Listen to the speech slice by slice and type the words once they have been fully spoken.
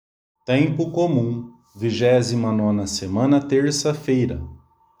Tempo comum, 29ª semana, terça-feira.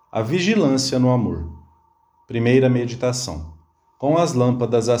 A vigilância no amor. Primeira meditação. Com as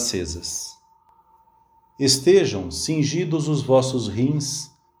lâmpadas acesas. Estejam cingidos os vossos rins,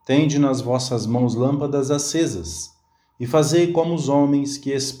 tende nas vossas mãos lâmpadas acesas, e fazei como os homens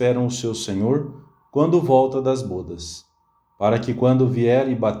que esperam o seu Senhor quando volta das bodas, para que quando vier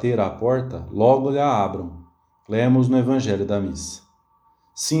e bater à porta, logo lhe a abram. Lemos no Evangelho da Missa.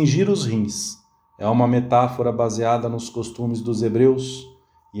 Cingir os rins é uma metáfora baseada nos costumes dos hebreus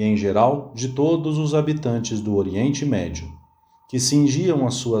e, em geral, de todos os habitantes do Oriente Médio, que cingiam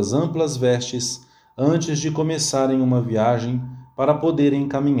as suas amplas vestes antes de começarem uma viagem para poderem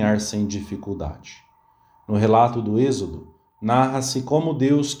caminhar sem dificuldade. No relato do Êxodo, narra-se como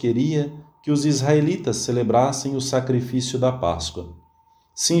Deus queria que os israelitas celebrassem o sacrifício da Páscoa.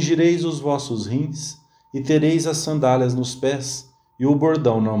 Cingireis os vossos rins e tereis as sandálias nos pés e o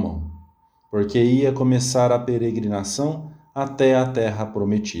bordão na mão, porque ia começar a peregrinação até a terra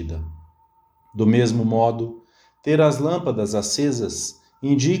prometida. Do mesmo modo, ter as lâmpadas acesas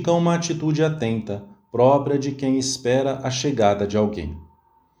indica uma atitude atenta, própria de quem espera a chegada de alguém.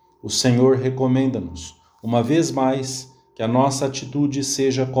 O Senhor recomenda-nos, uma vez mais, que a nossa atitude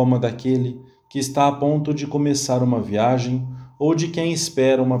seja como a daquele que está a ponto de começar uma viagem ou de quem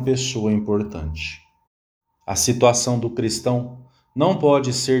espera uma pessoa importante. A situação do cristão não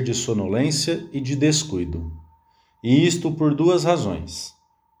pode ser de sonolência e de descuido. E isto por duas razões.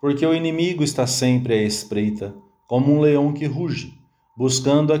 Porque o inimigo está sempre à espreita, como um leão que ruge,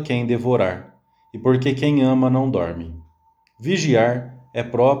 buscando a quem devorar, e porque quem ama não dorme. Vigiar é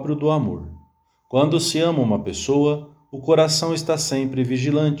próprio do amor. Quando se ama uma pessoa, o coração está sempre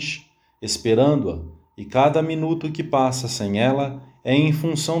vigilante, esperando-a, e cada minuto que passa sem ela é em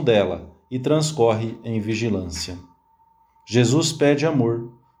função dela e transcorre em vigilância. Jesus pede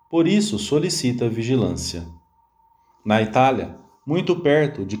amor, por isso solicita vigilância. Na Itália, muito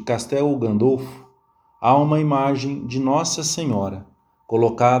perto de Castel Gandolfo, há uma imagem de Nossa Senhora,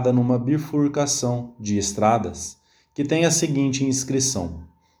 colocada numa bifurcação de estradas, que tem a seguinte inscrição: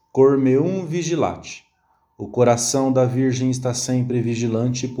 Cor meum vigilate. O coração da Virgem está sempre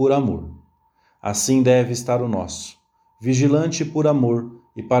vigilante por amor. Assim deve estar o nosso, vigilante por amor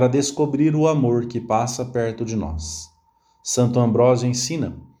e para descobrir o amor que passa perto de nós. Santo Ambrósio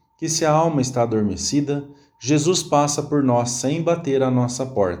ensina que se a alma está adormecida, Jesus passa por nós sem bater à nossa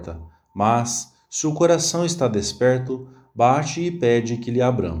porta, mas, se o coração está desperto, bate e pede que lhe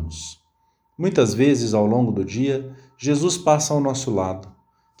abramos. Muitas vezes ao longo do dia, Jesus passa ao nosso lado.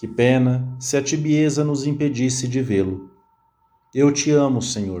 Que pena se a tibieza nos impedisse de vê-lo. Eu te amo,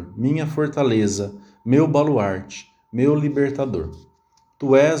 Senhor, minha fortaleza, meu baluarte, meu libertador.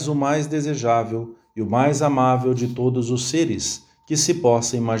 Tu és o mais desejável e o mais amável de todos os seres que se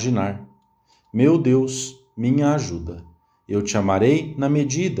possa imaginar. Meu Deus, minha ajuda. Eu te amarei na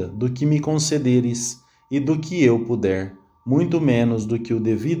medida do que me concederes e do que eu puder, muito menos do que o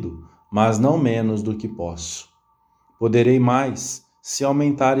devido, mas não menos do que posso. Poderei mais se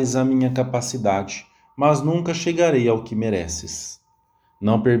aumentares a minha capacidade, mas nunca chegarei ao que mereces.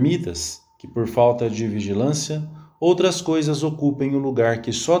 Não permitas que, por falta de vigilância, outras coisas ocupem o lugar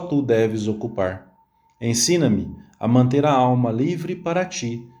que só tu deves ocupar. Ensina-me a manter a alma livre para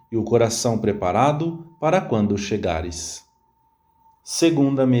ti e o coração preparado para quando chegares.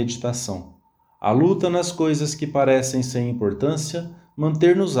 Segunda meditação. A luta nas coisas que parecem sem importância,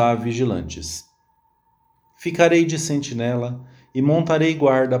 manter-nos-á vigilantes. Ficarei de sentinela e montarei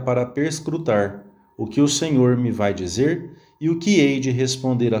guarda para perscrutar o que o Senhor me vai dizer e o que hei de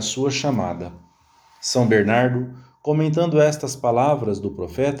responder à sua chamada. São Bernardo, comentando estas palavras do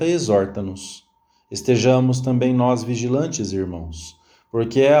profeta, exorta-nos: estejamos também nós vigilantes, irmãos,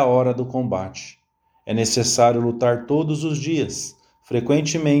 porque é a hora do combate. É necessário lutar todos os dias,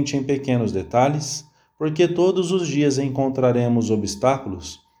 frequentemente em pequenos detalhes, porque todos os dias encontraremos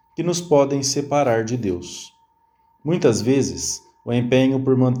obstáculos que nos podem separar de Deus. Muitas vezes, o empenho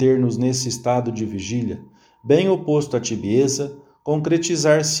por manter-nos nesse estado de vigília, bem oposto à tibieza,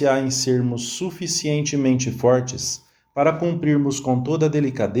 concretizar-se-á em sermos suficientemente fortes para cumprirmos com toda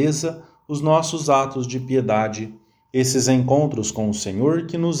delicadeza os nossos atos de piedade, esses encontros com o Senhor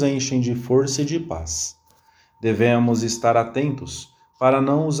que nos enchem de força e de paz. Devemos estar atentos para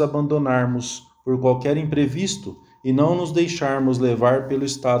não os abandonarmos por qualquer imprevisto e não nos deixarmos levar pelo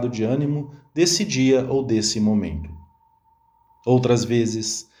estado de ânimo desse dia ou desse momento. Outras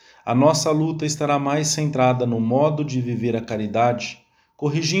vezes, a nossa luta estará mais centrada no modo de viver a caridade,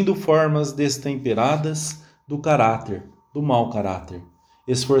 corrigindo formas destemperadas do caráter, do mau caráter,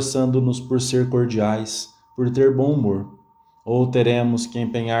 esforçando-nos por ser cordiais, por ter bom humor. Ou teremos que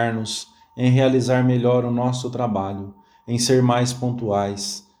empenhar-nos em realizar melhor o nosso trabalho, em ser mais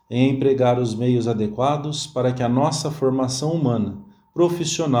pontuais, em empregar os meios adequados para que a nossa formação humana,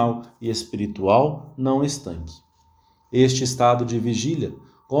 profissional e espiritual não estanque. Este estado de vigília,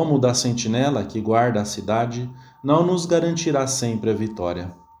 como o da sentinela que guarda a cidade, não nos garantirá sempre a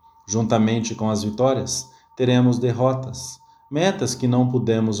vitória. Juntamente com as vitórias, teremos derrotas, metas que não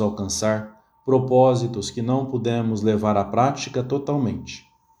pudemos alcançar, propósitos que não pudemos levar à prática totalmente.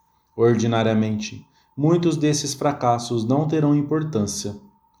 Ordinariamente, muitos desses fracassos não terão importância,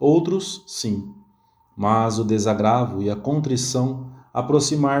 outros, sim. Mas o desagravo e a contrição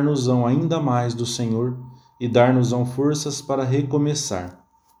aproximar-nos-ão ainda mais do Senhor e dar-nos-ão forças para recomeçar.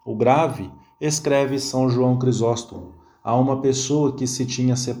 O grave, escreve São João Crisóstomo, a uma pessoa que se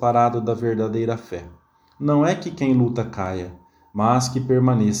tinha separado da verdadeira fé. Não é que quem luta caia, mas que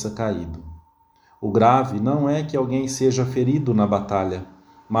permaneça caído. O grave não é que alguém seja ferido na batalha,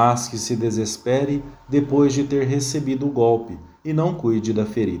 mas que se desespere depois de ter recebido o golpe e não cuide da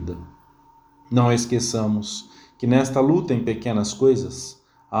ferida. Não esqueçamos que nesta luta em pequenas coisas,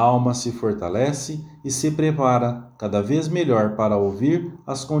 a alma se fortalece e se prepara cada vez melhor para ouvir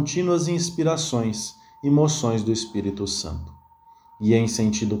as contínuas inspirações e moções do Espírito Santo. E em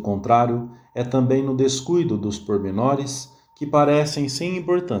sentido contrário, é também no descuido dos pormenores que parecem sem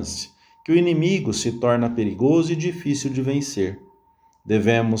importância que o inimigo se torna perigoso e difícil de vencer.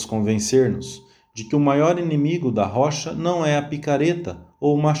 Devemos convencer-nos de que o maior inimigo da rocha não é a picareta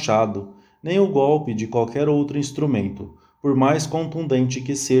ou o machado, nem o golpe de qualquer outro instrumento, por mais contundente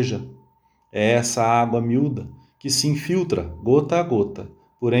que seja. É essa água miúda que se infiltra, gota a gota,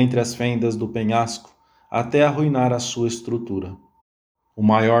 por entre as fendas do penhasco, até arruinar a sua estrutura. O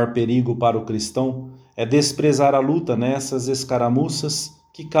maior perigo para o cristão é desprezar a luta nessas escaramuças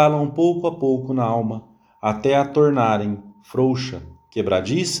que calam pouco a pouco na alma, até a tornarem frouxa,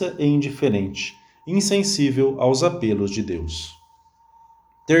 quebradiça e indiferente, insensível aos apelos de Deus.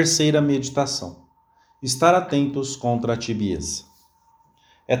 Terceira meditação. Estar atentos contra a tibieza.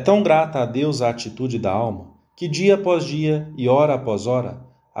 É tão grata a Deus a atitude da alma, que dia após dia e hora após hora,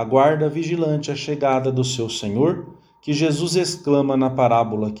 aguarda vigilante a chegada do seu Senhor, que Jesus exclama na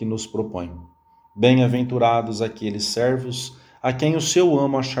parábola que nos propõe. Bem-aventurados aqueles servos a quem o seu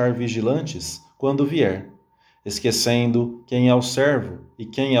amo achar vigilantes quando vier. Esquecendo quem é o servo e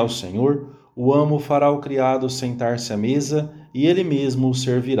quem é o Senhor, o amo fará o criado sentar-se à mesa e ele mesmo o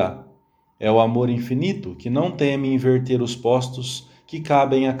servirá. É o amor infinito que não teme inverter os postos que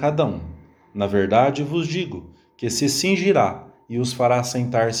cabem a cada um. Na verdade, vos digo que se cingirá e os fará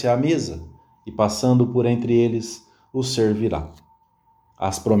sentar-se à mesa, e passando por entre eles, os servirá.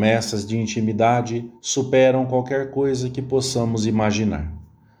 As promessas de intimidade superam qualquer coisa que possamos imaginar.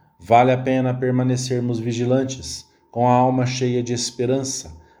 Vale a pena permanecermos vigilantes, com a alma cheia de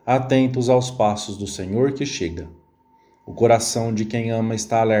esperança, atentos aos passos do Senhor que chega. O coração de quem ama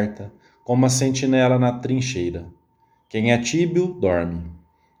está alerta, como a sentinela na trincheira. Quem é tíbio, dorme.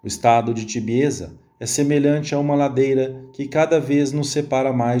 O estado de tibieza é semelhante a uma ladeira que cada vez nos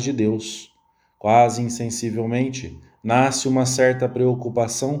separa mais de Deus. Quase insensivelmente, nasce uma certa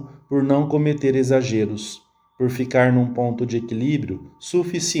preocupação por não cometer exageros, por ficar num ponto de equilíbrio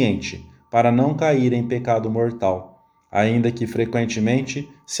suficiente para não cair em pecado mortal, ainda que frequentemente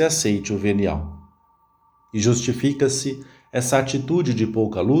se aceite o venial. E justifica-se essa atitude de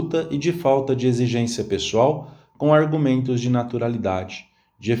pouca luta e de falta de exigência pessoal com argumentos de naturalidade,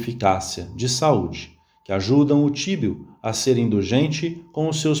 de eficácia, de saúde, que ajudam o tíbio a ser indulgente com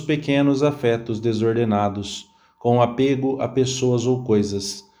os seus pequenos afetos desordenados, com o apego a pessoas ou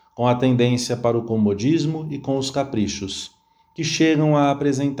coisas, com a tendência para o comodismo e com os caprichos, que chegam a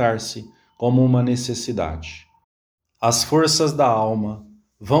apresentar-se como uma necessidade. As forças da alma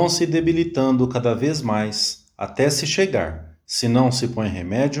vão se debilitando cada vez mais até se chegar, se não se põe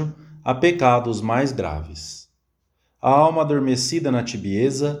remédio, a pecados mais graves. A alma adormecida na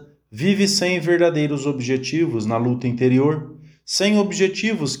tibieza vive sem verdadeiros objetivos na luta interior, sem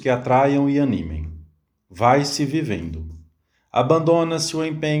objetivos que atraiam e animem. Vai-se vivendo. Abandona-se o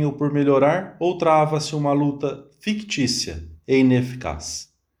empenho por melhorar ou trava-se uma luta fictícia e ineficaz.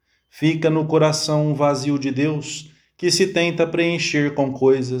 Fica no coração um vazio de Deus que se tenta preencher com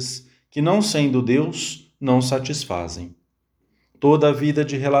coisas que, não sendo Deus, não satisfazem. Toda a vida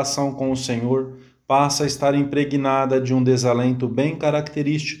de relação com o Senhor passa a estar impregnada de um desalento bem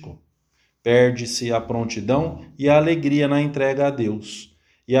característico. Perde-se a prontidão e a alegria na entrega a Deus,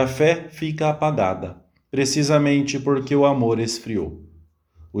 e a fé fica apagada, precisamente porque o amor esfriou.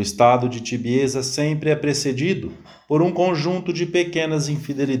 O estado de tibieza sempre é precedido por um conjunto de pequenas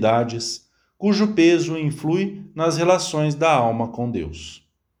infidelidades, cujo peso influi nas relações da alma com Deus.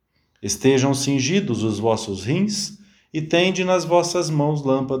 Estejam cingidos os vossos rins e tende nas vossas mãos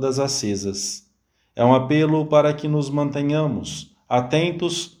lâmpadas acesas. É um apelo para que nos mantenhamos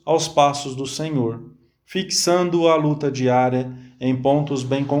atentos aos passos do Senhor, fixando a luta diária em pontos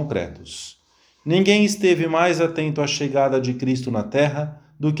bem concretos. Ninguém esteve mais atento à chegada de Cristo na terra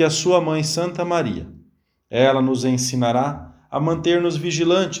do que a sua mãe Santa Maria. Ela nos ensinará a manter-nos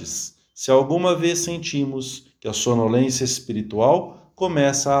vigilantes, se alguma vez sentimos que a sonolência espiritual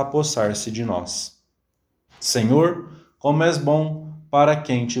começa a apossar-se de nós. Senhor, como és bom para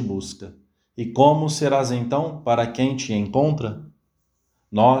quem te busca, e como serás então para quem te encontra?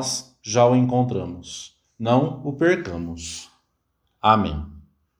 Nós já o encontramos, não o percamos. Amém.